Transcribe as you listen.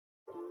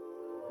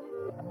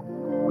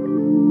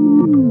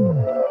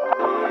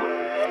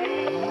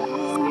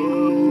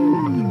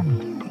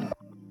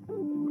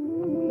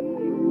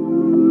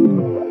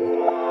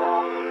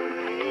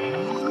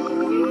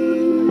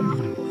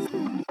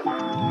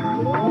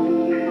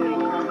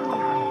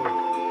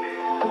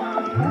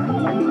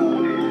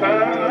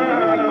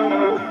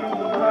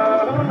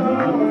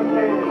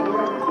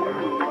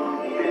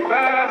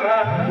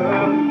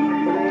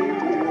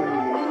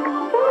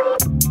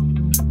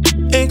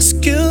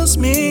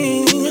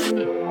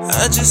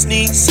I just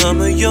need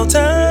some of your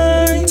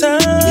time.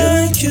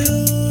 You're a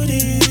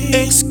cutie.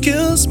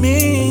 Excuse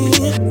me.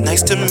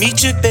 Nice to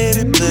meet you,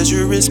 baby.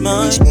 Pleasure is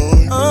mine.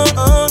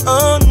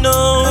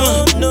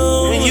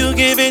 No. When you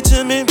give it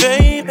to me,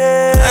 baby,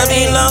 I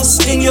be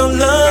lost in your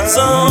love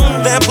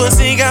zone. That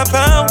pussy got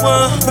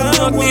power.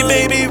 Fuck me,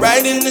 baby,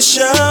 right in the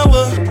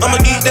shower. I'ma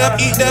eat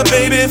that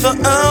baby for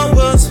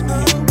hours.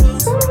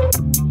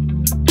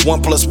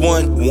 1 +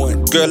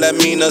 1, girl, that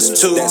mean us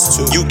two.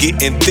 You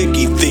getting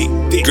thicky thick.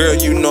 Girl,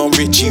 you know I'm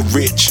Richie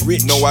Rich.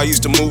 Know I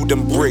used to move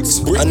them bricks.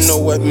 I know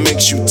what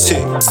makes you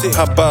tick.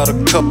 Hop out a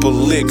couple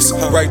licks,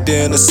 right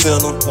there in the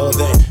center.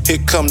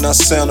 Here come now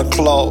Santa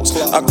Claus.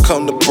 I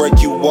come to break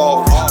you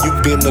off. You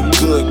been a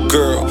good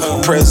girl.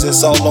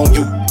 Presents all on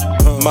you.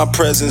 My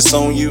presence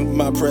on you.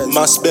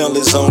 My spell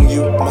is on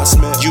you.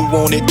 You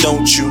want it,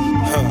 don't you?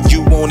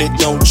 You want it,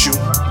 don't you?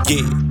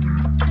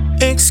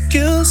 Yeah.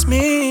 Excuse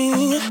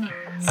me.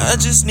 I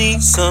just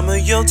need some of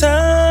your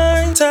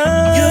time.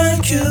 You're a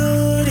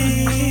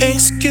cutie.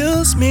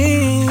 Excuse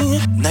me.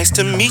 Nice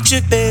to meet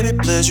you, baby.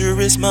 Pleasure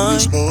is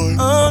mine.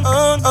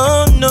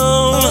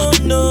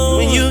 No.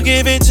 When you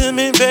give it to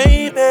me,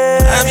 baby,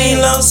 I be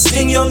lost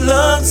in your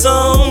love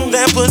zone.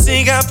 That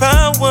pussy got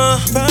power.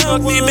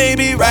 Fuck me,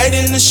 baby, right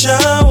in the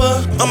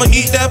shower. I'ma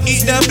eat that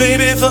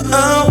baby for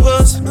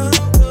hours.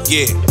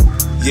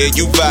 Yeah,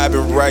 you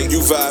vibing right.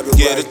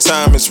 Yeah, the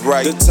time is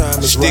right.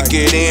 Stick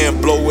it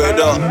in, blow it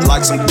up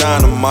like some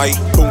dynamite.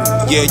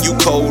 Yeah, you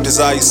cold as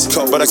ice,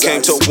 but I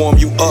came to warm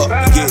you up.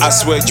 I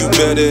swear you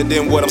better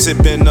than what I'm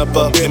sipping up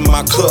in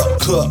my cup.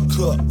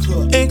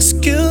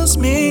 Excuse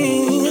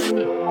me,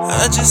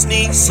 I just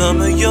need some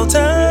of your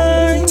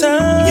time.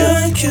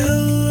 You're a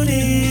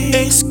cutie.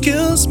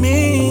 Excuse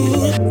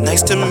me,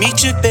 nice to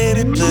meet you,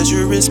 baby.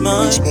 Pleasure is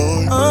mine.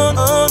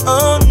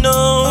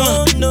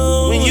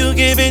 No. When you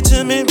give it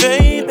to me,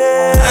 baby,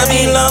 I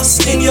be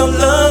lost in your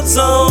love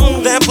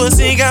zone. That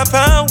pussy got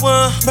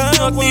power.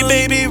 Fuck me,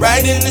 baby,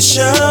 right in the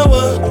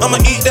shower. I'ma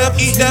eat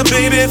that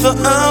baby for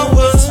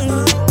hours.